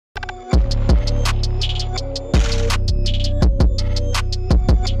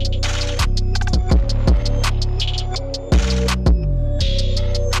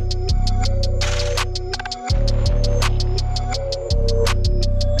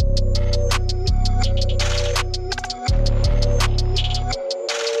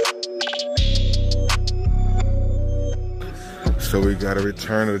So we got a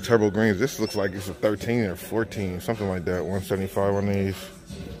return of the turbo greens. This looks like it's a 13 or 14, something like that. 175 on these.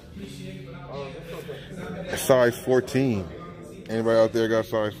 Size 14. Anybody out there got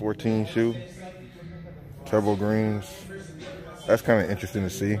size 14 shoe? Turbo greens. That's kind of interesting to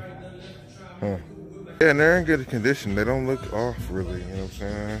see. Huh. Yeah, and they're in good condition. They don't look off really, you know what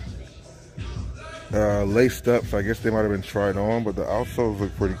I'm saying? Laced up, so I guess they might have been tried on, but the outsoles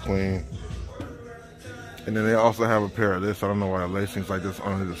look pretty clean. And then they also have a pair of this. I don't know why the lacing's like this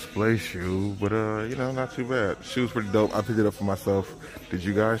on a display shoe, but you know, not too bad. The shoe's pretty dope. I picked it up for myself. Did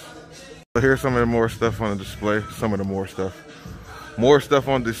you guys? So here's some of the more stuff on the display. Some of the more stuff. More stuff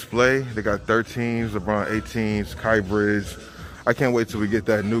on display. They got 13s, LeBron 18s, hybrids. I can't wait till we get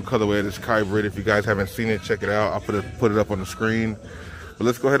that new colorway of this hybrid. If you guys haven't seen it, check it out. I'll put it up on the screen. But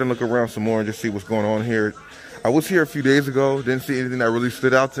let's go ahead and look around some more and just see what's going on here. I was here a few days ago. Didn't see anything that really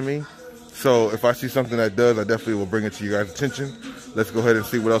stood out to me. So if I see something that does, I definitely will bring it to you guys' attention. Let's go ahead and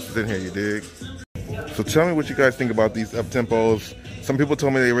see what else is in here, you dig? So tell me what you guys think about these up-tempos. Some people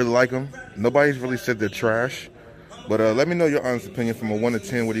told me they really like them. Nobody's really said they're trash. But let me know your honest opinion from a 1 to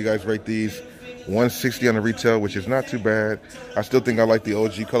 10. What do you guys rate these? 160 on the retail, which is not too bad. I still think I like the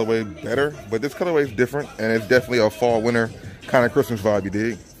OG colorway better, but this colorway is different, and it's definitely a fall, winter kind of Christmas vibe, you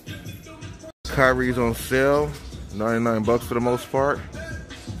dig? Kyrie's on sale, 99 bucks for the most part.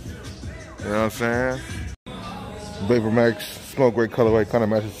 You know what I'm saying? Vapor Max, smoke great colorway, kind of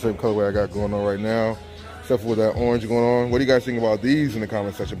matches the same colorway I got going on right now, except for with that orange going on. What do you guys think about these in the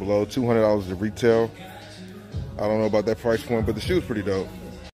comment section below? $200 to retail. I don't know about that price point, but the shoe's pretty dope.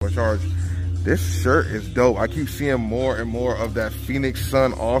 Charge. This shirt is dope. I keep seeing more and more of that Phoenix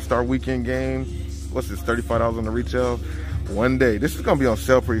Sun All-Star Weekend game. What's this, $35 on the retail? One day. This is gonna be on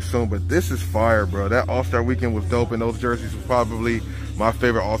sale pretty soon, but this is fire, bro. That All-Star Weekend was dope, and those jerseys were probably my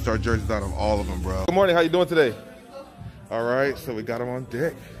favorite All-Star jerseys out of all of them, bro. Good morning, how you doing today? All right, so we got them on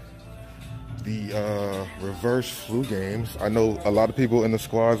deck. The reverse flu games. I know a lot of people in the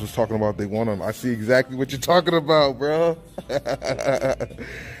squads was talking about they want them. I see exactly what you're talking about, bro.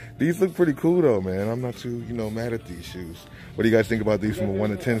 These look pretty cool though, man. I'm not too, you know, mad at these shoes. What do you guys think about these from a 1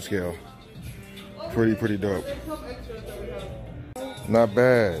 to 10 scale? Pretty dope. Not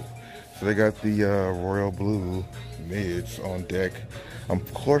bad. So they got the royal blue mids on deck.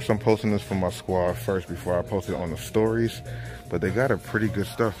 Of course, I'm posting this from my squad first before I post it on the stories. But they got a pretty good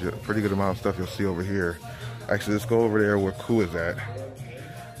stuff, pretty good amount of stuff you'll see over here. Actually, let's go over there where Koo is at.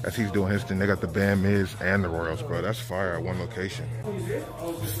 As he's doing his thing, they got the band mids and the royals, bro. That's fire at one location.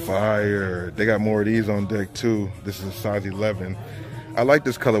 Fire. They got more of these on deck too. This is a size 11. I like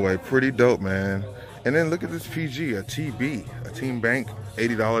this colorway. Pretty dope, man. And then look at this PG, a TB, a Team Bank,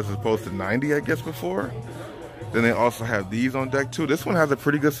 $80 as opposed to $90, I guess, before. Then they also have these on deck too. This one has a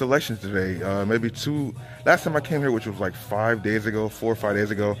pretty good selection today. Maybe two. Last time I came here, which was like 5 days ago, 4 or 5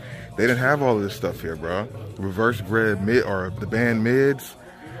 days ago, they didn't have all of this stuff here, bro. Reverse BRED mid, or the band mids,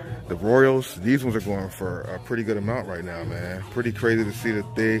 the royals. These ones are going for a pretty good amount right now, man. Pretty crazy to see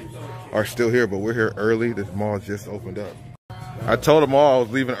that they are still here, but we're here early. This mall just opened up. I told them all I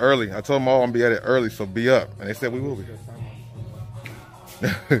was leaving early. I told them all I'm gonna be at it early, so be up. And they said we will be.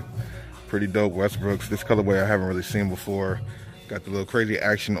 Pretty dope Westbrooks. This colorway I haven't really seen before. Got the little crazy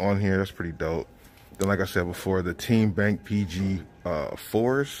action on here. That's pretty dope. Then like I said before, the Team Bank PG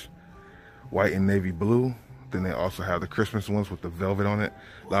 4s, white and navy blue. Then they also have the Christmas ones with the velvet on it.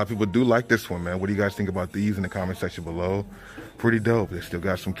 A lot of people do like this one, man. What do you guys think about these in the comment section below? Pretty dope. They still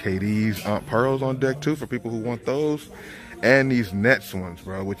got some KD's Aunt Pearls on deck too for people who want those. And these Nets ones,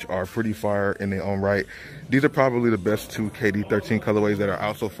 bro, which are pretty fire in their own right. These are probably the best two KD 13 colorways that are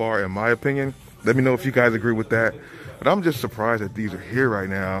out so far, in my opinion. Let me know if you guys agree with that. But I'm just surprised that these are here right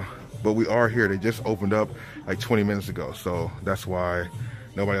now. But we are here. They just opened up like 20 minutes ago. So that's why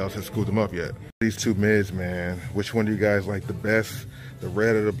nobody else has scooped them up yet. These two mids, man. Which one do you guys like the best? The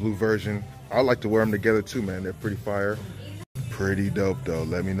red or the blue version? I like to wear them together too, man. They're pretty fire. Pretty dope, though.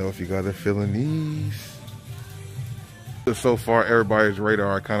 Let me know if you guys are feeling these. So far, everybody's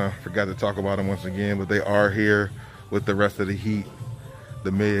radar, I kind of forgot to talk about them once again, but they are here with the rest of the heat.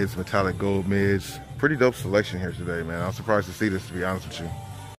 The mids, metallic gold mids. Pretty dope selection here today, man. I'm surprised to see this, to be honest with you.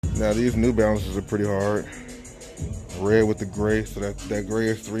 Now, these New Balances are pretty hard. Red with the gray, so that gray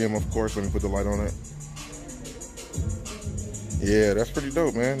is 3M, of course. Let me put the light on it. Yeah, that's pretty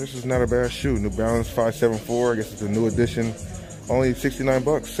dope, man. This is not a bad shoe. New Balance 574, I guess it's a new edition. Only 69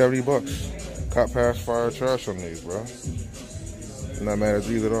 bucks, 70 bucks. Cop pass, fire, trash on these, bro. Not mad at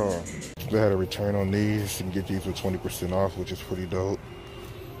these at all. They had a return on these. You can get these with 20% off, which is pretty dope.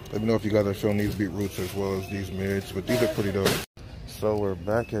 Let me know if you guys are feeling these beetroots as well as these mids, but these are pretty dope. So we're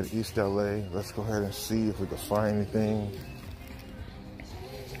back at East LA. Let's go ahead and see if we can find anything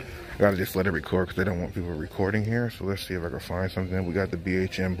Gotta just let it record because they don't want people recording here. So let's see if I can find something. We got the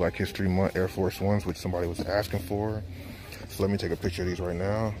BHM Black History Month Air Force Ones, which somebody was asking for. So let me take a picture of these right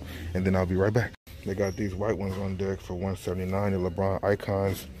now, and then I'll be right back. They got these white ones on deck for $179. The LeBron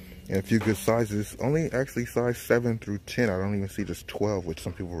icons and a few good sizes. Only actually size 7 through 10. I don't even see just 12, which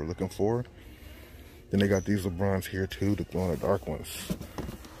some people were looking for. Then they got these LeBrons here too, the glow in the dark ones.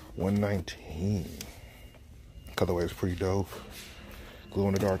 $119. Colorway is pretty dope. Glow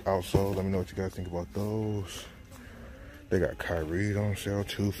in the dark outsole. Let me know what you guys think about those. They got Kyrie on sale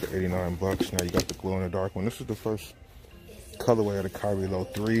too for $89. Now you got the glow in the dark one. This is the first colorway of the Kyrie Low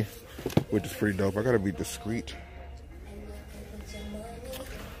 3, which is pretty dope. I gotta be discreet.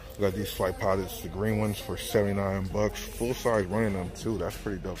 We got these Flight Pilots, the green ones for $79. Full size running them too. That's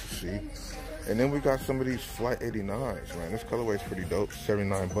pretty dope to see. And then we got some of these Flight 89s, man. This colorway is pretty dope.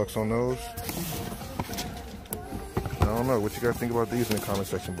 $79 on those. I don't know. What you guys think about these in the comment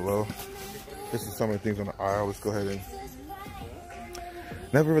section below? This is some of the things on the aisle. Let's go ahead and...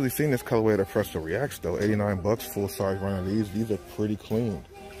 Never really seen this colorway that Presto Reacts though. $89, full size running these. These are pretty clean.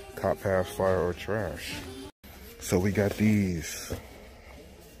 Cop pass, fire, or trash. So we got these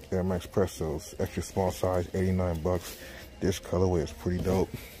Air Max Prestos, extra small size, $89. This colorway is pretty dope.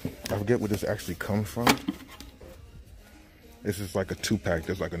 I forget where this actually comes from. This is like a 2-pack.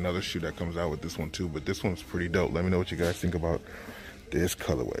 There's like another shoe that comes out with this one too, but this one's pretty dope. Let me know what you guys think about this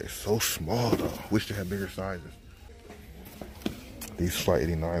colorway. So small though. Wish they had bigger sizes. These Flight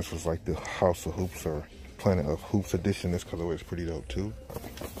 89s was like the House of Hoops or Planet of Hoops edition. This colorway is pretty dope too.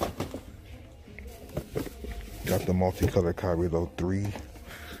 Got the multicolored Kyrie Low 3.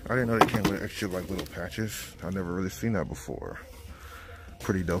 I didn't know they came with extra like little patches. I've never really seen that before.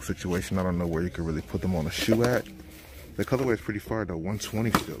 Pretty dope situation. I don't know where you could really put them on a shoe at. The colorway is pretty far though.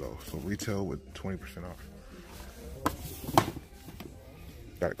 $120 still though. So retail with 20% off.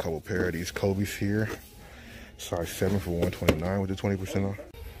 Got a couple pair of these Kobe's here. Size 7 for $129 with the 20% off.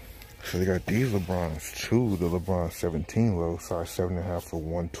 So they got these LeBrons too. The LeBron 17 low, size 7.5 for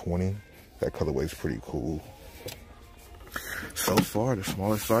 $120. That colorway is pretty cool. So far, the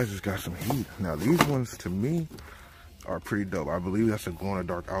smaller sizes got some heat. Now these ones to me are pretty dope. I believe that's a glow in the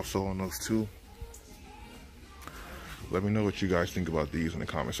dark outsole on those too. Let me know what you guys think about these in the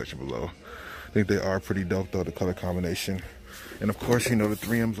comment section below. I think they are pretty dope though, the color combination. And of course, you know, the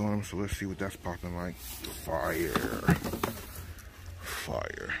 3Ms on them, so let's see what that's popping like. Fire.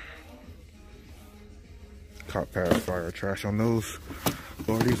 Fire. Cop pass, fire, trash on those.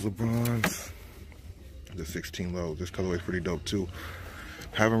 Or these LeBrons. The 16 low. This colorway is pretty dope too.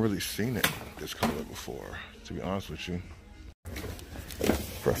 Haven't really seen it, this colorway before, to be honest with you.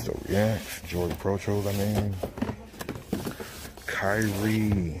 Presto Reacts, Jordan Pro Tros, I mean.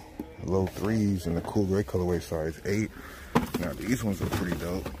 Kyrie Low 3s in the cool gray colorway, size 8. Now these ones are pretty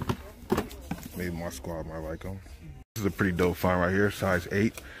dope. Maybe my squad might like them. This is a pretty dope find right here, size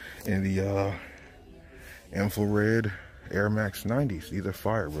 8 in the infrared Air Max 90s. These are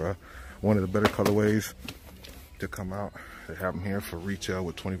fire, bro. One of the better colorways to come out. They have them here for retail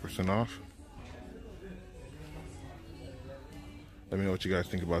with 20% off. Let me know what you guys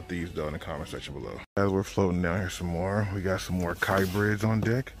think about these though in the comment section below. As we're floating down here some more, we got some more Kai BREDs on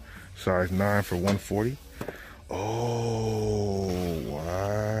deck. Size 9 for $140. Oh,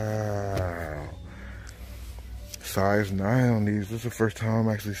 wow. Size 9 on these. This is the first time I'm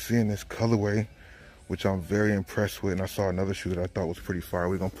actually seeing this colorway, which I'm very impressed with. And I saw another shoe that I thought was pretty fire.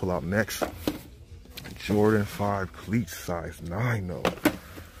 We're going to pull out next. Jordan 5 cleats, size 9 though.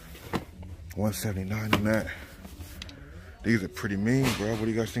 $179 on that. These are pretty mean, bro. What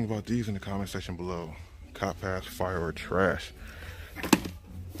do you guys think about these in the comment section below? Cop pass, fire, or trash?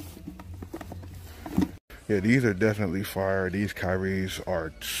 Yeah, these are definitely fire. These Kyries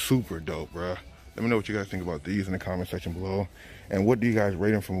are super dope, bro. Let me know what you guys think about these in the comment section below. And what do you guys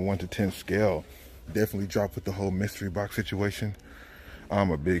rate them from a 1 to 10 scale? Definitely drop with the whole mystery box situation.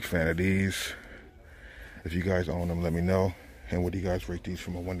 I'm a big fan of these. If you guys own them, let me know. And what do you guys rate these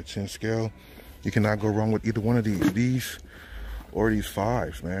from a 1 to 10 scale? You cannot go wrong with either one of these. These or these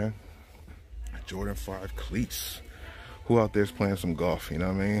 5s, man. Jordan 5 cleats. Who out there is playing some golf, you know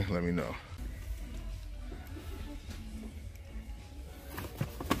what I mean? Let me know.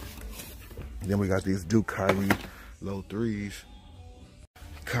 Then we got these Duke Kyrie Low 3s.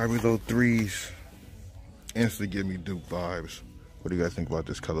 Kyrie Low 3s instantly give me Duke vibes. What do you guys think about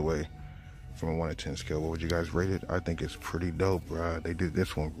this colorway from a 1 to 10 scale? What would you guys rate it? I think it's pretty dope, bro. They did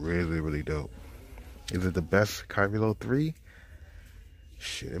this one really, really dope. Is it the best Kyrie Low 3?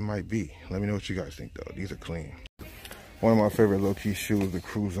 Shit, it might be. Let me know what you guys think, though. These are clean. One of my favorite low-key shoes, the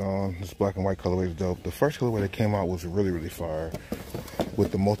Cruise On. This black and white colorway is dope. The first colorway that came out was really, really fire.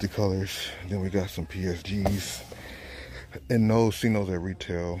 with the multicolors. Then we got some PSGs. And those, seen those at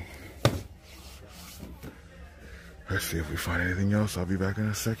retail. Let's see if we find anything else. I'll be back in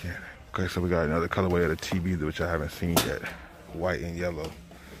a second. Okay, so we got another colorway of the TB, which I haven't seen yet. White and yellow.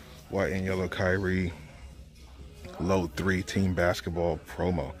 White and yellow Kyrie. Load 3 team basketball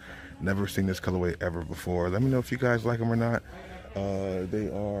promo. Never seen this colorway ever before. Let me know if you guys like them or not. They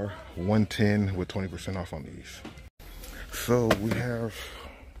are $110 with 20% off on these. So we have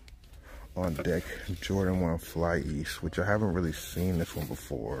on deck Jordan 1 Fly East, which I haven't really seen this one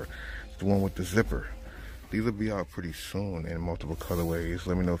before. It's the one with the zipper. These will be out pretty soon in multiple colorways.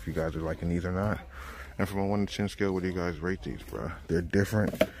 Let me know if you guys are liking these or not. And from a 1 to 10 scale, what do you guys rate these, bro? They're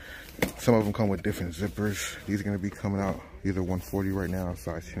different. Some of them come with different zippers. These are going to be coming out either 140 right now,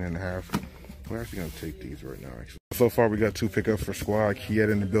 size 10.5. We're actually going to take these right now, actually. So far, we got 2 pickups for squad.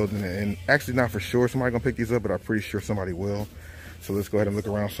 Kiet in the building. And actually, not for sure somebody going to pick these up, but I'm pretty sure somebody will. So let's go ahead and look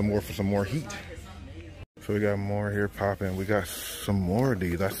around some more for some more heat. So we got more here popping. We got some more of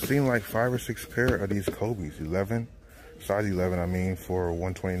these. I've seen like 5 or 6 pair of these Kobe's. 11. Size 11, I mean, for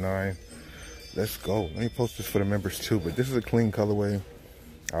 129. Let's go. Let me post this for the members too, but this is a clean colorway.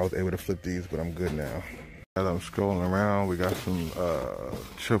 I was able to flip these, but I'm good now. As I'm scrolling around, we got some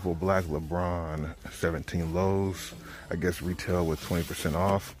triple black LeBron 17 lows. I guess retail with 20%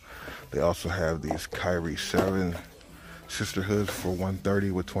 off. They also have these Kyrie 7 sisterhoods for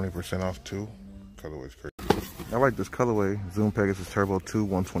 130 with 20% off too. Colorway's crazy. I like this colorway. Zoom Pegasus Turbo 2,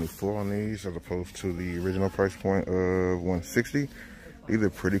 124 on these, as opposed to the original price point of 160. These are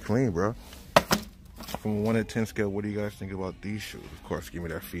pretty clean, bro. From a 1 to 10 scale, what do you guys think about these shoes? Of course, give me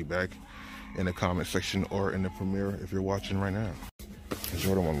that feedback in the comment section or in the premiere if you're watching right now.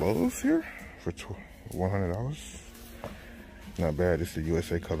 Jordan 1 lows here for $100. Not bad. This is the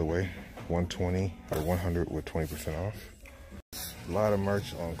USA colorway. 120 or 100 with 20% off. A lot of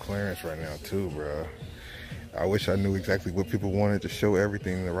merch on clearance right now too, bro. I wish I knew exactly what people wanted to show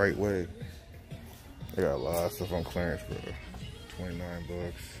everything the right way. They got a lot of stuff on clearance, bro. 29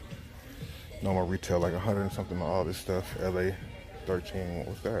 bucks. Normal retail like 100 and something on all this stuff. LA 13,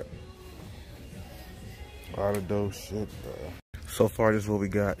 what's that? A lot of dope shit, bro. So far, this is what we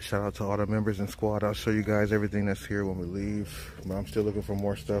got. Shout out to all the members and squad. I'll show you guys everything that's here when we leave. But I'm still looking for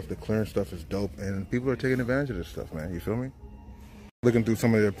more stuff. The clearance stuff is dope, and people are taking advantage of this stuff, man. You feel me? Looking through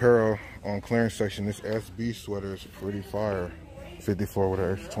some of the apparel on clearance section, this SB sweater is pretty fire. 54 with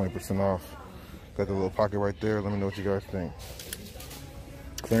an extra 20% off. Got the little pocket right there. Let me know what you guys think.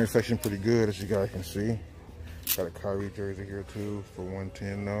 Clearance section pretty good, as you guys can see. Got a Kyrie jersey here too for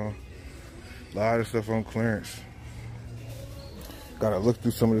 110 though. A lot of stuff on clearance. Gotta look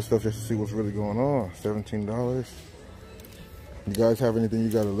through some of this stuff just to see what's really going on. $17. You guys have anything you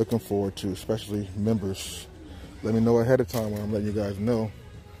guys are looking forward to, especially members? Let me know ahead of time when I'm letting you guys know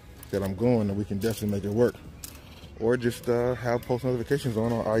that I'm going, and we can definitely make it work. Or just have post notifications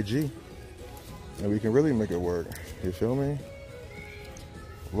on IG, and we can really make it work. You feel me?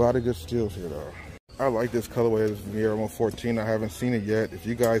 A lot of good steals here though. I like this colorway. This is the Air 114. I haven't seen it yet. If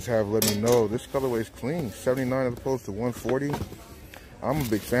you guys have, let me know. This colorway is clean. 79 as opposed to 140. I'm a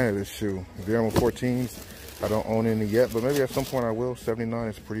big fan of this shoe. The Air 114s, I don't own any yet, but maybe at some point I will. 79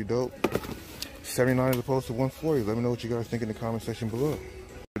 is pretty dope. 79 as opposed to 140. Let me know what you guys think in the comment section below.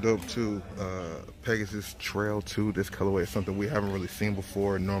 Dope too. Pegasus Trail 2. This colorway is something we haven't really seen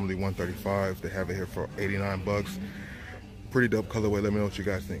before. Normally 135. They have it here for 89 bucks. Pretty dope colorway. Let me know what you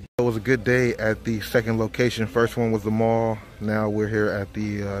guys think. It was a good day at the second location. First one was the mall. Now we're here at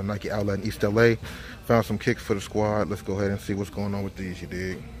the Nike outlet in East LA. Found some kicks for the squad. Let's go ahead and see what's going on with these, you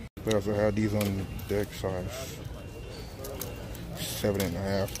dig? We also have these on deck, size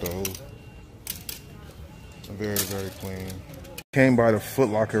 7.5 though. Very, very clean. Came by the Foot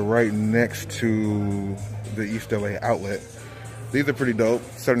Locker right next to the East LA outlet. These are pretty dope.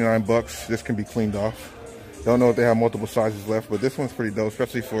 79 bucks. This can be cleaned off. Don't know if they have multiple sizes left, but this one's pretty dope,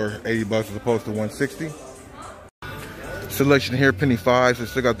 especially for 80 bucks as opposed to 160. Selection here, penny fives. They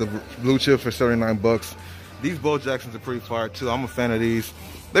still got the blue chip for 79 bucks. These Bo Jacksons are pretty fire too. I'm a fan of these.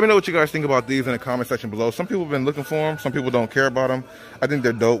 Let me know what you guys think about these in the comment section below. Some people have been looking for them. Some people don't care about them. I think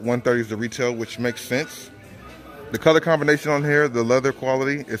they're dope. 130 is the retail, which makes sense. The color combination on here, the leather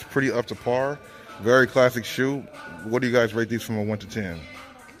quality is pretty up to par. Very classic shoe. What do you guys rate these from a 1 to 10?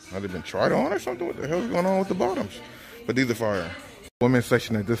 Have they been tried on or something? What the hell is going on with the bottoms? But these are fire. Women's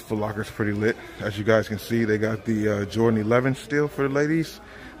section at this Foot Locker is pretty lit. As you guys can see, they got the Jordan 11 still for the ladies.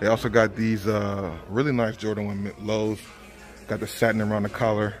 They also got these really nice Jordan 1 lows. Got the satin around the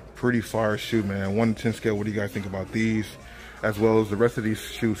collar. Pretty fire shoe, man. 1 to 10 scale, what do you guys think about these? As well as the rest of these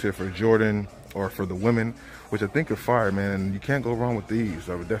shoes here for Jordan or for the women, which I think are fire, man. And you can't go wrong with these.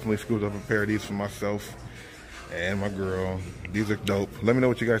 I would definitely scoop up a pair of these for myself and my girl. These are dope. Let me know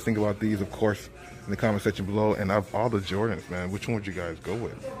what you guys think about these, of course, in the comment section below. And of all the Jordans, man, which one would you guys go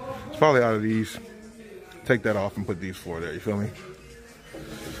with? It's probably out of these. Take that off and put these four there, you feel me?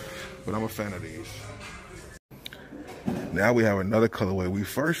 But I'm a fan of these. Now we have another colorway. We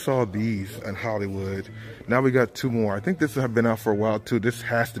first saw these in Hollywood. Now we got two more. I think this has been out for a while too. This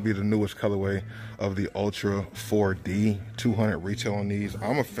has to be the newest colorway of the Ultra 4D. 200 retail on these.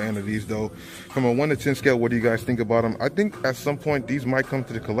 I'm a fan of these though. From a 1 to 10 scale, what do you guys think about them? I think at some point these might come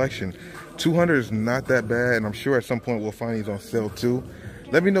to the collection. 200 is not that bad, and I'm sure at some point we'll find these on sale too.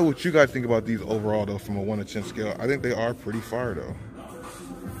 Let me know what you guys think about these overall though from a 1 to 10 scale. I think they are pretty fire though.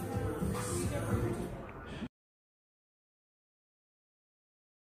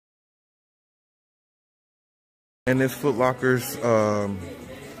 And this Foot Locker's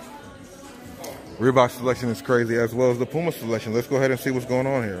Reebok selection is crazy, as well as the Puma selection. Let's go ahead and see what's going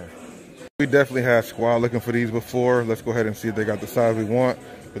on here. We definitely had squad looking for these before. Let's go ahead and see if they got the size we want.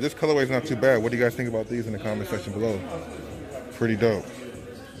 But this colorway is not too bad. What do you guys think about these in the comment section below? Pretty dope.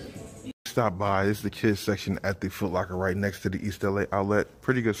 Stop by. This is the kids section at the Foot Locker right next to the East LA outlet.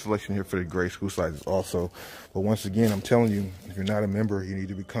 Pretty good selection here for the grade school sizes also. But once again, I'm telling you, if you're not a member, you need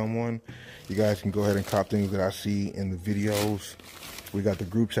to become one. You guys can go ahead and cop things that I see in the videos. We got the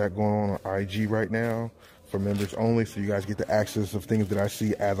group chat going on IG right now for members only, so you guys get the access of things that I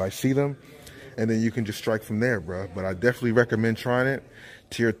see as I see them. And then you can just strike from there, bro. But I definitely recommend trying it.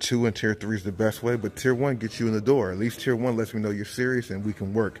 Tier 2 and Tier 3 is the best way, but Tier 1 gets you in the door. At least Tier 1 lets me know you're serious and we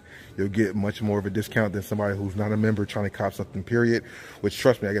can work. You'll get much more of a discount than somebody who's not a member trying to cop something, period. Which,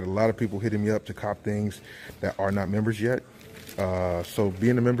 trust me, I get a lot of people hitting me up to cop things that are not members yet. So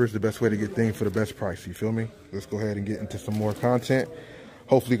being a member is the best way to get things for the best price, you feel me? Let's go ahead and get into some more content.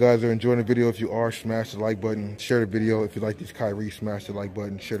 Hopefully you guys are enjoying the video. If you are, smash the like button, share the video. If you like these Kyrie, smash the like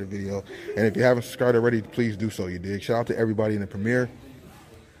button, share the video. And if you haven't subscribed already, please do so, you dig. Shout out to everybody in the premiere.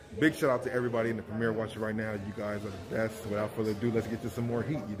 Big shout out to everybody in the premiere watching right now. You guys are the best. Without further ado, let's get to some more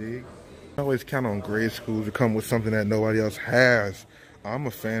heat, you dig? I always count on grade schools to come with something that nobody else has. I'm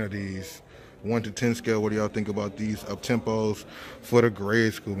a fan of these 1 to 10 scale. What do y'all think about these up tempos for the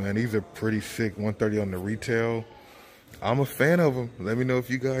grade school, man? These are pretty sick. 130 on the retail. I'm a fan of them. Let me know if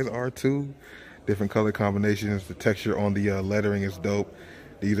you guys are too. Different color combinations. The texture on the lettering is dope.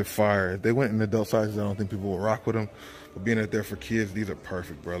 These are fire. If they went in adult sizes, I don't think people will rock with them. But being out there for kids, these are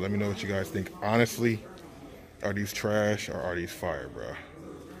perfect, bro. Let me know what you guys think. Honestly, are these trash or are these fire, bro?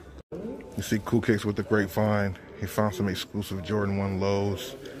 You see Cool Kicks with the grapevine. He found some exclusive Jordan 1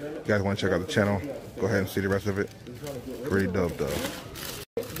 lows. You guys want to check out the channel? Go ahead and see the rest of it. Pretty dope, though.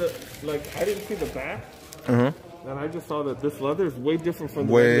 I didn't see the back. Uh-huh. And I just saw that this leather is way different from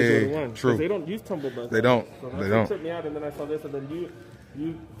the regular Jordan 1. True. They don't use tumble buttons. They don't. So they don't. tripped me out, and then I saw this, and then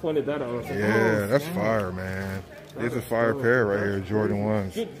you pointed that out. I was like, yeah, oh, that's fire, man. It's a fire pair right here, Jordan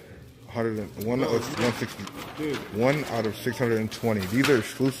 1s. 160. Dude. 1 out of 620. These are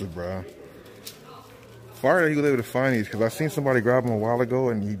exclusive, bro. Fire that you were able to find these, because I seen somebody grab them a while ago,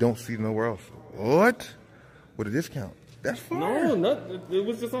 and you don't see nowhere else. What? With a discount? That's fire. No, it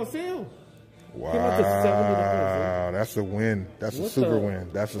was just on sale. Wow, that's a win. That's a super win.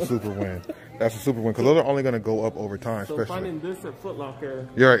 That's a super win. That's a super win, because those are only going to go up over time. So especially finding this at Foot Locker.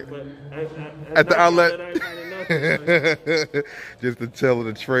 You're right. But at the outlet. Nothing, Just the tell of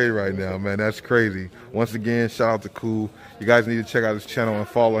the trade right now, man. That's crazy. Once again, shout out to Cool. You guys need to check out his channel and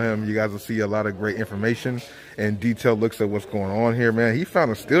follow him. You guys will see a lot of great information and detailed looks at what's going on here, man. He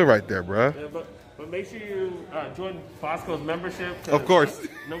found a steal right there, bro. Yeah, but make sure you join BOSSCO's membership. Of course.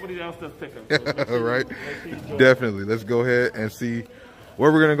 Nobody else does pick them. So right. Definitely. Let's go ahead and see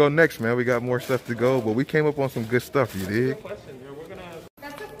where we're going to go next, man. We got more stuff to go, but we came up on some good stuff, you dig?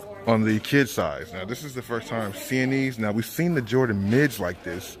 On the kid size. Now, this is the first time seeing these. Now, we've seen the Jordan mids like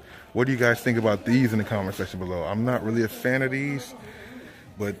this. What do you guys think about these in the comment section below? I'm not really a fan of these,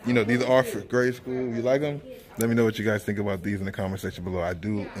 but, you know, these are for grade school. You like them? Let me know what you guys think about these in the comment section below. I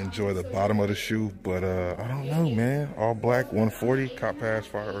do enjoy the bottom of the shoe, but I don't know, man. All black, 140, cop pass,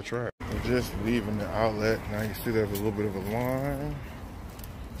 fire, or trash. I'm just leaving the outlet. Now you see there's a little bit of a line.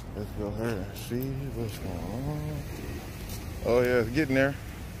 Let's go ahead and see what's going on. Oh yeah, it's getting there.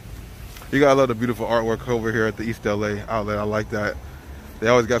 You gotta love the beautiful artwork over here at the East LA outlet. I like that. They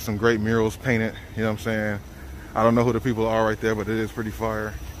always got some great murals painted, you know what I'm saying? I don't know who the people are right there, but it is pretty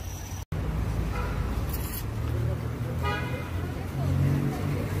fire.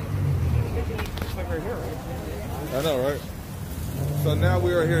 I know, right? So now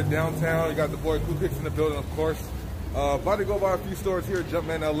we are here downtown. You got the boy Cool Kicks in the building, of course. About to go by a few stores here at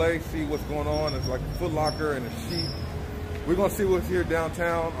Jumpman LA, see what's going on. It's like a Foot Locker and a Sheep. We're gonna see what's here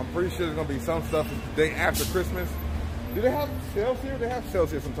downtown. I'm pretty sure there's gonna be some stuff the day after Christmas. Do they have sales here? They have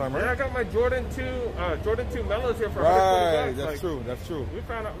sales here sometime, right? Yeah, I got my Jordan 2 Melos here for $120. Right, that's true, that's true. We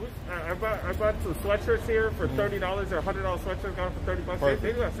found out, I bought some sweatshirts here for $30 or $100 sweatshirts, got them for $30.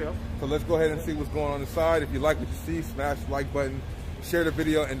 They do have sales. So let's go ahead and see what's going on inside. If you like what you see, smash the like button, share the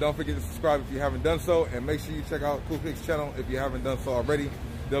video, and don't forget to subscribe if you haven't done so. And make sure you check out KHAKI's channel if you haven't done so already.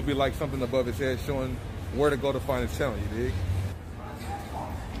 There'll be like something above his head showing where to go to find his channel, you dig?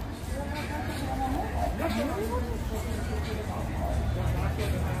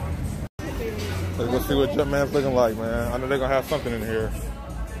 Let's go see what Jumpman's looking like, man. I know they're gonna have something in here.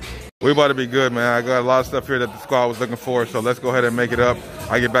 We about to be good, man. I got a lot of stuff here that the squad was looking for, so let's go ahead and make it up.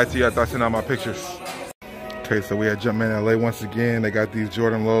 I'll get back to you after I send out my pictures. Okay, so we had Jumpman LA once again. They got these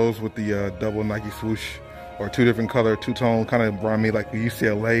Jordan lows with the double Nike swoosh, or two different color, two-tone, kind of remind me like the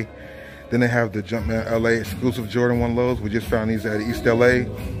UCLA. Then they have the Jumpman LA exclusive Jordan 1 lows. We just found these at East LA.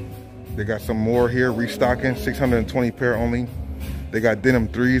 They got some more here, restocking, 620 pair only. They got denim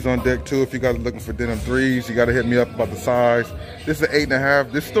 3s on deck too. If you guys are looking for denim 3s, you gotta hit me up about the size. This is an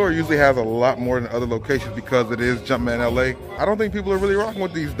 8.5. This store usually has a lot more than other locations because it is Jumpman LA. I don't think people are really rocking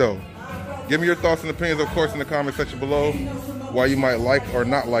with these though. Give me your thoughts and opinions, of course, in the comment section below, why you might like or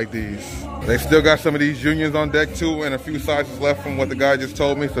not like these. They still got some of these unions on deck too, and a few sizes left from what the guy just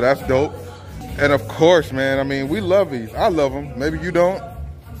told me, so that's dope. And of course, man, I mean, we love these. I love them. Maybe you don't.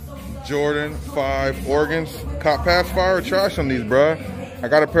 Jordan 5 Oregons. Cop pass, fire, or trash on these, bruh. I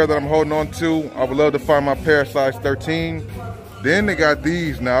got a pair that I'm holding on to. I would love to find my pair size 13. Then they got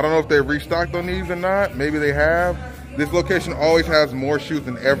these. Now, I don't know if they restocked on these or not. Maybe they have. This location always has more shoes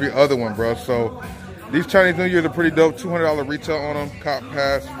than every other one, bro. So these Chinese New Year's are pretty dope. $200 retail on them. Cop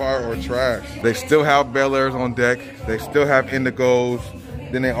pass, fire, or trash. They still have Bel Airs on deck. They still have Indigos.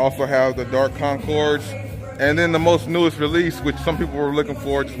 Then they also have the Dark Concords. And then the most newest release, which some people were looking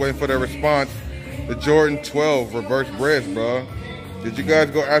for, just waiting for their response, the Jordan 12 reverse breads, bro. Did you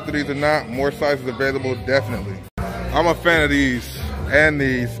guys go after these or not? More sizes available, definitely. I'm a fan of these and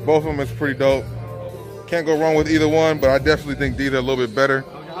these. Both of them is pretty dope. Can't go wrong with either one, but I definitely think these are a little bit better.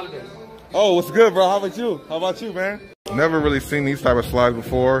 Oh, what's good, bro? How about you? How about you, man? Never really seen these type of slides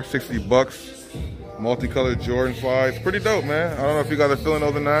before. 60 bucks. Multicolored Jordan slides. Pretty dope, man. I don't know if you guys are feeling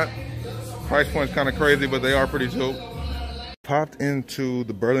those or not. Price point's kind of crazy, but they are pretty dope. Popped into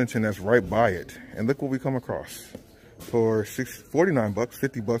the Burlington that's right by it, and look what we come across. For 49 bucks,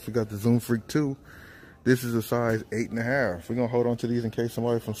 50 bucks, we got the Zoom Freak 2. This is a size 8.5. We're gonna hold on to these in case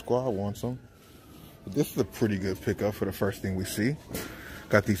somebody from squad wants them. But this is a pretty good pickup for the first thing we see.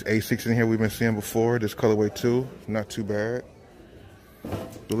 Got these A6 in here we've been seeing before. This colorway too, not too bad.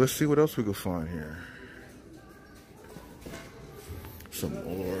 But let's see what else we can find here. Some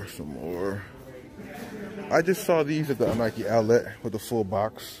more. I just saw these at the Nike outlet with the full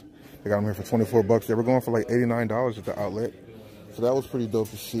box. They got them here for 24 bucks. They were going for like $89 at the outlet. So that was pretty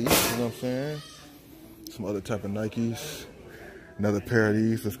dope to see, you know what I'm saying? Some other type of Nikes. Another pair of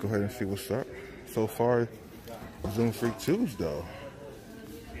these. Let's go ahead and see what's up. So far, Zoom Freak 2s though.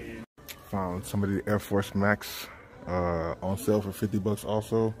 Found some of the Air Force Max on sale for 50 bucks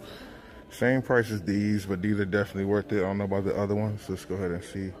also. Same price as these, but these are definitely worth it. I don't know about the other ones. So let's go ahead and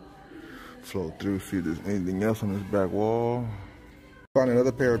see. Flow through, see if there's anything else on this back wall. Found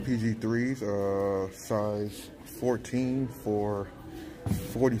another pair of PG3s, size 14 for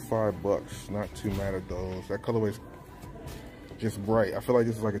 45 bucks. Not too mad at those. That colorway's just bright. I feel like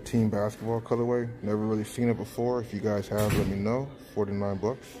this is like a team basketball colorway. Never really seen it before. If you guys have, let me know. 49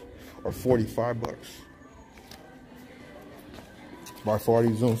 bucks or 45 bucks. By far,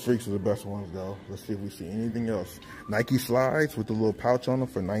 these Zoom Freaks are the best ones, though. Let's see if we see anything else. Nike slides with the little pouch on them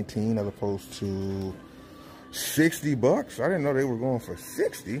for 19 as opposed to 60 bucks. I didn't know they were going for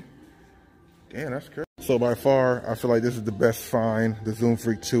 60. Damn, that's crazy. So by far, I feel like this is the best find, the Zoom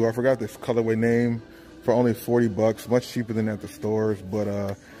Freak 2. I forgot this colorway name, for only 40 bucks, much cheaper than at the stores.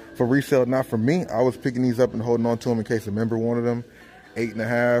 But for resale, not for me. I was picking these up and holding on to them in case a member wanted them.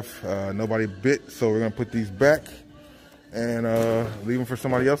 8.5, nobody bit, so we're gonna put these back and leave them for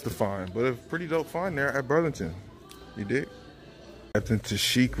somebody else to find. But it's a pretty dope find there at Burlington. You dig? Stepped into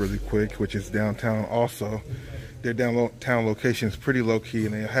Chic really quick, which is downtown also. Their downtown location is pretty low key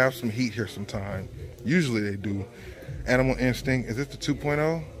and they have some heat here sometime. Usually they do. Animal Instinct, is this the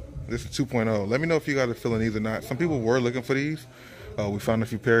 2.0? This is 2.0. Let me know if you guys are feeling these or not. Some people were looking for these. We found a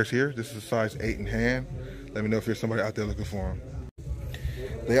few pairs here. This is a size 8 in hand. Let me know if there's somebody out there looking for them.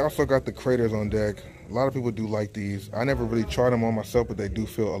 They also got the Craters on deck. A lot of people do like these. I never really tried them on myself, but they do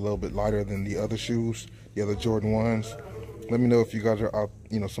feel a little bit lighter than the other shoes, the other Jordan 1s. Let me know if you guys are out,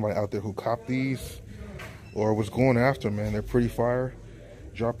 you know, somebody out there who copped these or was going after them, man. They're pretty fire.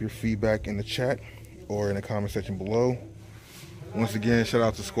 Drop your feedback in the chat or in the comment section below. Once again, shout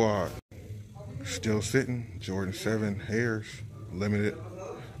out to Squad. Still sitting, Jordan 7 hairs, limited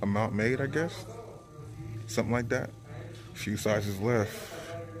amount made, I guess. Something like that. Few sizes left.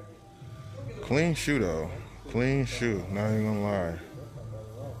 Clean shoe though. Clean shoe, not even gonna lie.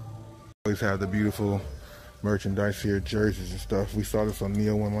 Always have the beautiful merchandise here, jerseys and stuff. We saw this on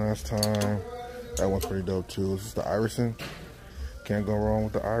Neo one last time. That one's pretty dope too. This is the Iverson. Can't go wrong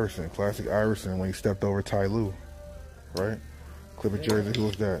with the Iverson. Classic Iverson when he stepped over Ty Lue, right? Clipper jersey, who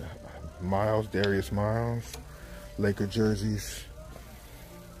was that? Miles, Darius Miles. Laker jerseys.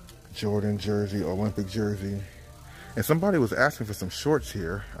 Jordan jersey, Olympic jersey. And somebody was asking for some shorts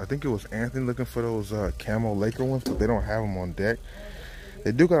here. I think it was Anthony looking for those camo Laker ones, but they don't have them on deck.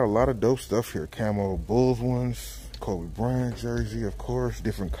 They do got a lot of dope stuff here. Camo Bulls ones, Kobe Bryant jersey, of course.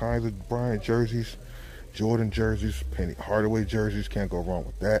 Different kinds of Bryant jerseys. Jordan jerseys, Penny Hardaway jerseys. Can't go wrong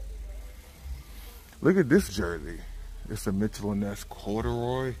with that. Look at this jersey. It's a Mitchell & Ness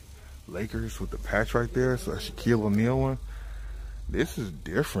corduroy Lakers with the patch right there. So a Shaquille O'Neal one. This is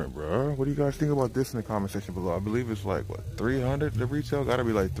different, bro. What do you guys think about this in the comment section below? I believe it's like, what, 300 the retail? Gotta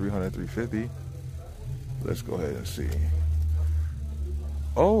be like 300, 350. Let's go ahead and see.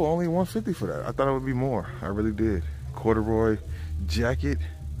 Oh, only 150 for that. I thought it would be more. I really did. Corduroy jacket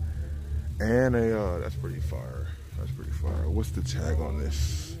and a, that's pretty fire. That's pretty fire. What's the tag on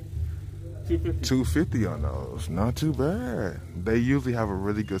this? 250. 250 on those. Not too bad. They usually have a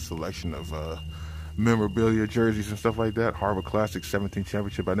really good selection of memorabilia jerseys and stuff like that. Harbor Classic 17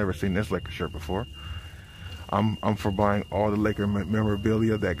 championship. I've never seen this Laker shirt before. I'm for buying all the Laker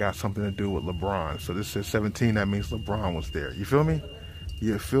memorabilia that got something to do with LeBron. So this says 17, that means LeBron was there. You feel me?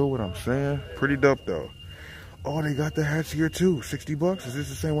 You feel what I'm saying? Pretty dope though. Oh, they got the hats here too. 60 bucks. Is this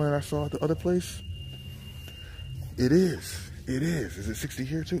the same one that I saw at the other place? It is. It is. Is it 60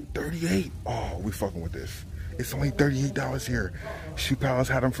 here too? 38. Oh, we fucking with this. It's only $38 here. Shoe Palace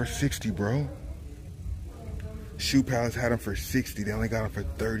had them for 60, bro. Shoe Palace had them for 60. They only got them for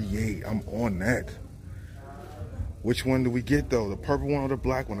 38. I'm on that. Which one do we get though? The purple one or the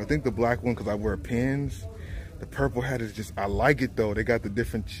black one? I think the black one because I wear pins. The purple hat is just, I like it though. They got the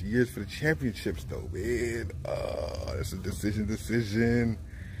different years for the championships though, man. It's a decision.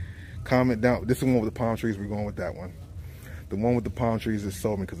 Comment down. This is the one with the palm trees. We're going with that one. The one with the palm trees is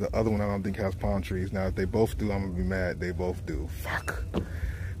sold me because the other one I don't think has palm trees. Now if they both do, I'm gonna be mad. They both do. Fuck.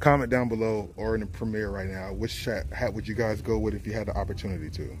 Comment down below or in the premiere right now. Which hat would you guys go with if you had the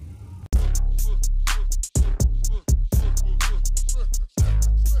opportunity to?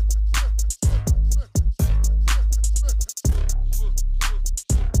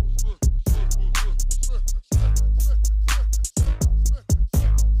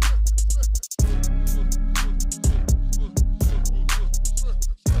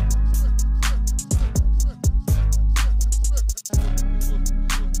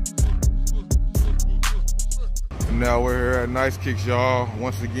 Now we're here at Nice Kicks, y'all.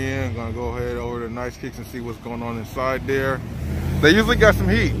 Once again, gonna go ahead over to Nice Kicks and see what's going on inside there. They usually got some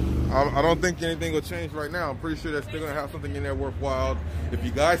heat. I don't think anything will change right now. I'm pretty sure they're still gonna have something in there worthwhile. If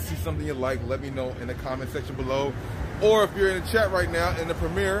you guys see something you like, let me know in the comment section below. Or if you're in the chat right now in the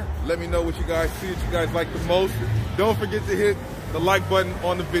premiere, let me know what you guys see, what you guys like the most. Don't forget to hit the like button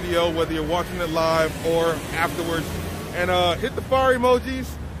on the video, whether you're watching it live or afterwards. And hit the fire emojis.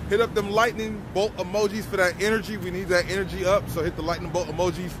 Hit up them lightning bolt emojis for that energy. We need that energy up, so hit the lightning bolt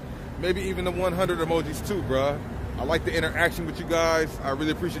emojis. Maybe even the 100 emojis too, bruh. I like the interaction with you guys. I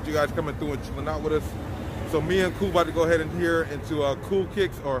really appreciate you guys coming through and chilling out with us. So me and Cool about to go ahead and here into Cool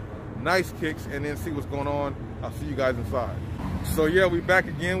Kicks or Nice Kicks and then see what's going on. I'll see you guys inside. So yeah, we back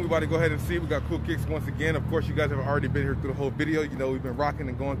again. We about to go ahead and see. We got Cool Kicks once again. Of course, you guys have already been here through the whole video. You know, we've been rocking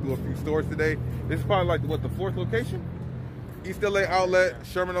and going through a few stores today. This is probably like, what, the 4th location? East LA Outlet,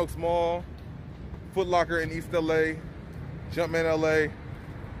 Sherman Oaks Mall, Foot Locker in East LA, Jumpman LA,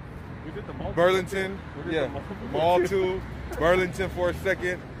 Burlington, yeah, Mall 2, Burlington for a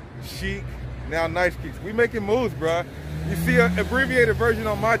second, Chic, now Nice Kicks. We making moves, bruh. You see an abbreviated version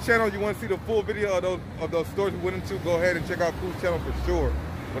on my channel. You want to see the full video of those stores we went into, go ahead and check out Cool's channel for sure.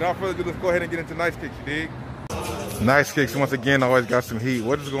 Without further ado, let's go ahead and get into Nice Kicks, you dig? Nice Kicks, once again, always got some heat.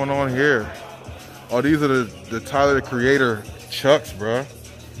 What is going on here? Oh, these are the Tyler, the Creator Chucks, bruh.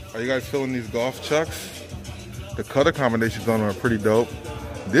 Are you guys feeling these golf Chucks? The color combinations on them are pretty dope.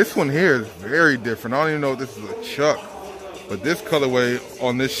 This one here is very different. I don't even know if this is a Chuck But this colorway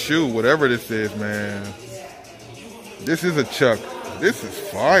on this shoe, whatever this is, man, this is a Chuck. This is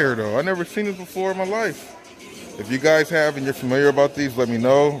fire though. I never seen this before in my life. If you guys have and you're familiar about these, let me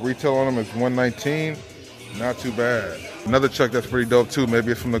know. Retail on them is $119. Not too bad. Another Chuck that's pretty dope too.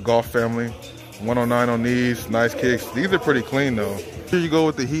 Maybe it's from the Golf family. 109 on these. Nice kicks. These are pretty clean though. Here you go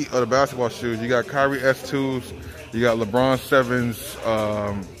with the heat of the basketball shoes. You got Kyrie S2s. You got LeBron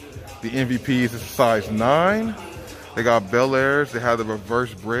 7s. The MVPs is size 9. They got Bel Airs. They have the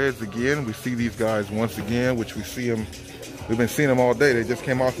reverse BREDs again. We see these guys once again, which we see them. We've been seeing them all day. They just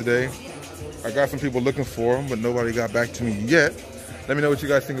came out today. I got some people looking for them, but nobody got back to me yet. Let me know what you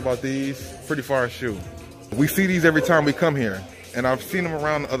guys think about these. Pretty fire shoe. We see these every time we come here, and I've seen them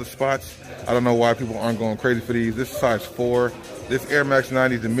around other spots. I don't know why people aren't going crazy for these. This is size 4. This Air Max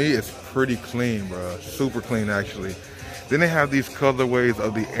 90 to me is pretty clean, bro. Super clean, actually. Then they have these colorways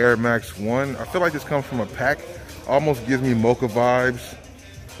of the Air Max 1. I feel like this comes from a pack. Almost gives me Mocha vibes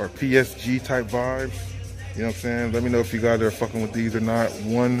or PSG type vibes. You know what I'm saying? Let me know if you guys are fucking with these or not.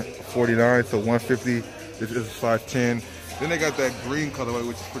 $149, so $150. This is a size 10. Then they got that green colorway,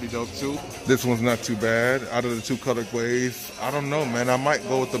 which is pretty dope too. This one's not too bad. Out of the 2 colorways, I don't know, man. I might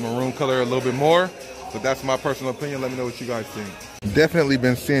go with the maroon color a little bit more, but that's my personal opinion. Let me know what you guys think. Definitely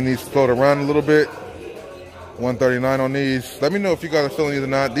been seeing these float around a little bit. $139 on these. Let me know if you guys are feeling these or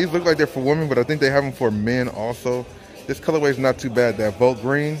not. These look like they're for women, but I think they have them for men also. This colorway is not too bad. That Volt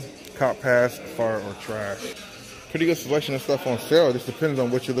Green, Cop Pass, Fire or Trash. Pretty good selection of stuff on sale. This depends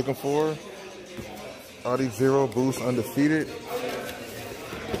on what you're looking for. Audi Zero Boost Undefeated.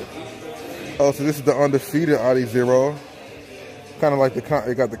 Oh, so this is the undefeated Audi Zero. Kind of like it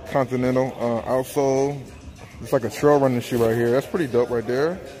got the Continental outsole. It's like a trail running shoe right here. That's pretty dope right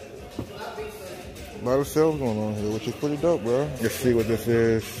there. A lot of sales going on here, which is pretty dope, bro. Let's see what this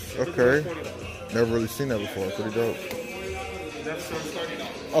is. Okay. Never really seen that before. Pretty dope.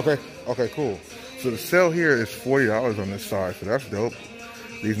 Okay, cool. So the sale here is $40 on this side, so that's dope.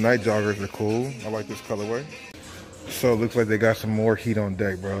 These night joggers are cool. I like this colorway. So it looks like they got some more heat on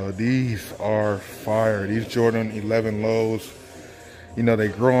deck, bro. These are fire. These Jordan 11 lows. You know, they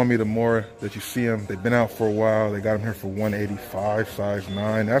grow on me the more that you see them. They've been out for a while. They got them here for $185, size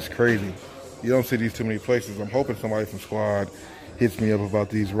 9. That's crazy. You don't see these too many places. I'm hoping somebody from Squad hits me up about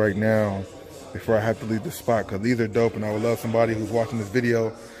these right now before I have to leave the spot, because these are dope, and I would love somebody who's watching this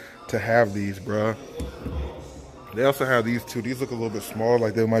video to have these, bruh. They also have these too. These look a little bit smaller,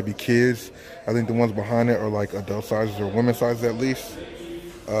 like they might be kids. I think the ones behind it are like adult sizes or women's sizes at least.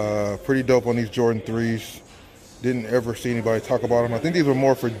 Pretty dope on these Jordan 3s. Didn't ever see anybody talk about them. I think these were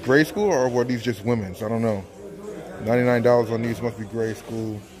more for grade school, or were these just women's? I don't know. $99 on these, must be grade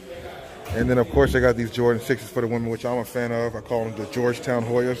school. And then, of course, they got these Jordan 6s for the women, which I'm a fan of. I call them the Georgetown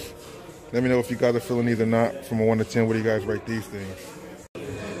Hoyas. Let me know if you guys are feeling these or not. From a 1 to 10, what do you guys rate these things?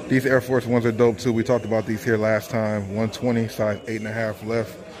 These Air Force Ones are dope, too. We talked about these here last time. 120, size 8.5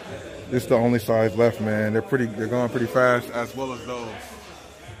 left. This is the only size left, man. They're going pretty fast, as well as those.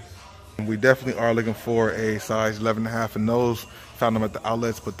 We definitely are looking for a size 11.5 in those. Found them at the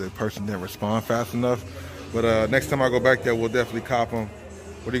outlets, but the person didn't respond fast enough. But next time I go back there, we'll definitely cop them.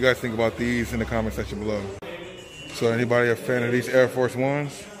 What do you guys think about these in the comment section below? So anybody a fan of these Air Force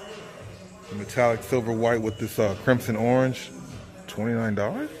Ones? Metallic silver white with this crimson orange.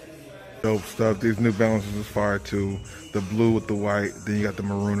 $29? Dope stuff. These New Balances is fire too. The blue with the white. Then you got the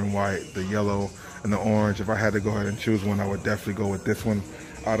maroon and white, the yellow and the orange. If I had to go ahead and choose one, I would definitely go with this one.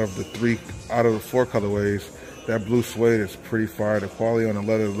 Out of the 4 colorways, that blue suede is pretty fire. The quality on the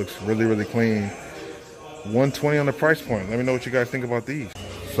leather looks really, really clean. $120 on the price point. Let me know what you guys think about these.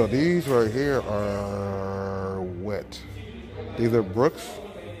 So these right here are wet. These are Brooks,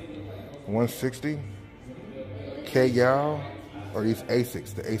 160. KHAKI, or these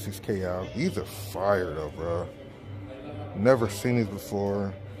Asics, the Asics KHAKI. These are fire though, bro. Never seen these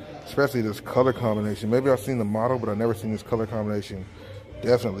before, especially this color combination. Maybe I've seen the model, but I've never seen this color combination.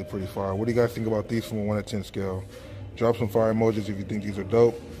 Definitely pretty fire. What do you guys think about these from a 1 to 10 scale? Drop some fire emojis if you think these are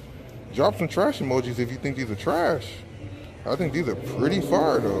dope. Drop some trash emojis if you think these are trash. I think these are pretty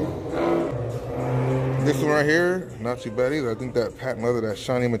fire though. This one right here, not too bad either. I think that patent leather, that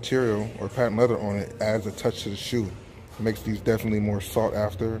shiny material or patent leather on it adds a touch to the shoe. Makes these definitely more sought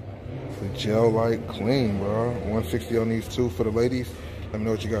after. The gel-like clean, bro. 160 on these too for the ladies. Let me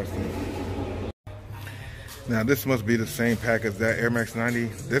know what you guys think. Now this must be the same pack as that Air Max 90.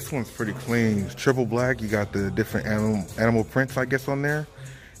 This one's pretty clean. It's triple black. You got the different animal prints, I guess, on there.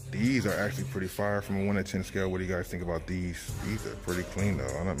 These are actually pretty fire from a 1 to 10 scale. What do you guys think about these? These are pretty clean though.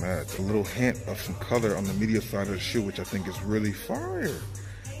 I'm not mad. It's a little hint of some color on the medial side of the shoe, which I think is really fire.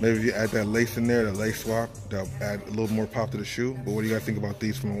 Maybe if you add that lace in there, the lace swap, that'll add a little more pop to the shoe. But what do you guys think about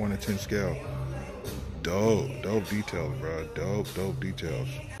these from a 1 to 10 scale? Dope details, bro. Dope details.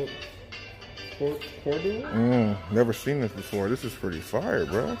 Never seen this before. This is pretty fire,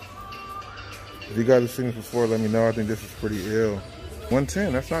 bro. If you guys have seen this before, let me know. I think this is pretty ill.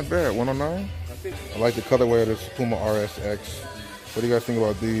 110, that's not bad. 109? I like the colorway of this Puma RSX. What do you guys think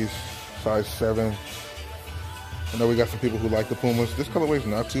about these? Size 7. I know we got some people who like the Pumas. This colorway is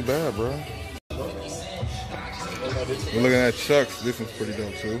not too bad, bro. We're looking at Chucks. This one's pretty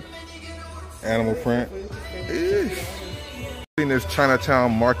dope too. Animal print. Eesh. Seen this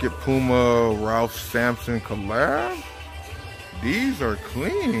Chinatown Market Puma Ralph Sampson collab. These are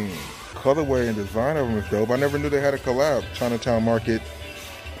clean. Colorway and design of them is dope. I never knew they had a collab. Chinatown Market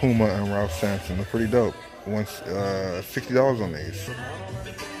Puma and Ralph Sampson. They're pretty dope. Once $60 on these.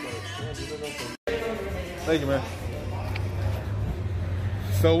 Thank you, man.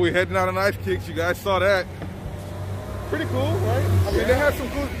 So we're heading out on Ice Kicks. You guys saw that. Pretty cool, right? I mean, they had some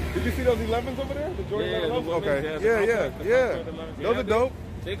cool. Did you see those 11s over there? The JORDN 11s? Okay. Yeah. Those are dope.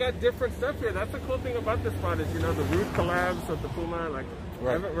 They got different stuff here. That's the cool thing about this spot is, you know, the root collabs of the Puma. Like,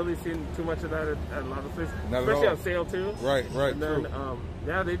 I haven't really seen too much of that at a lot of places. Especially on sale, too. Right. And then,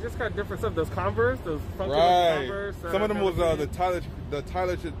 yeah, they just got different stuff. Those Converse, those funky Converse. Some of them was Tyler,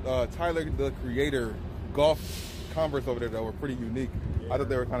 the Creator golf Converse over there that were pretty unique. I thought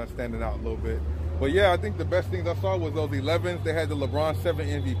they were kind of standing out a little bit. But yeah, I think the best things I saw was those 11s. They had the LeBron 7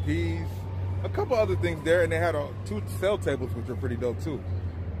 MVPs, a couple other things there, and they had 2 sell tables, which are pretty dope too.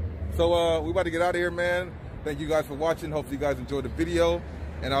 So we about to get out of here, man. Thank you guys for watching. Hopefully you guys enjoyed the video,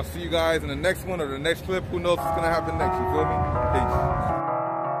 and I'll see you guys in the next one or the next clip. Who knows what's gonna happen next? You feel me? Peace.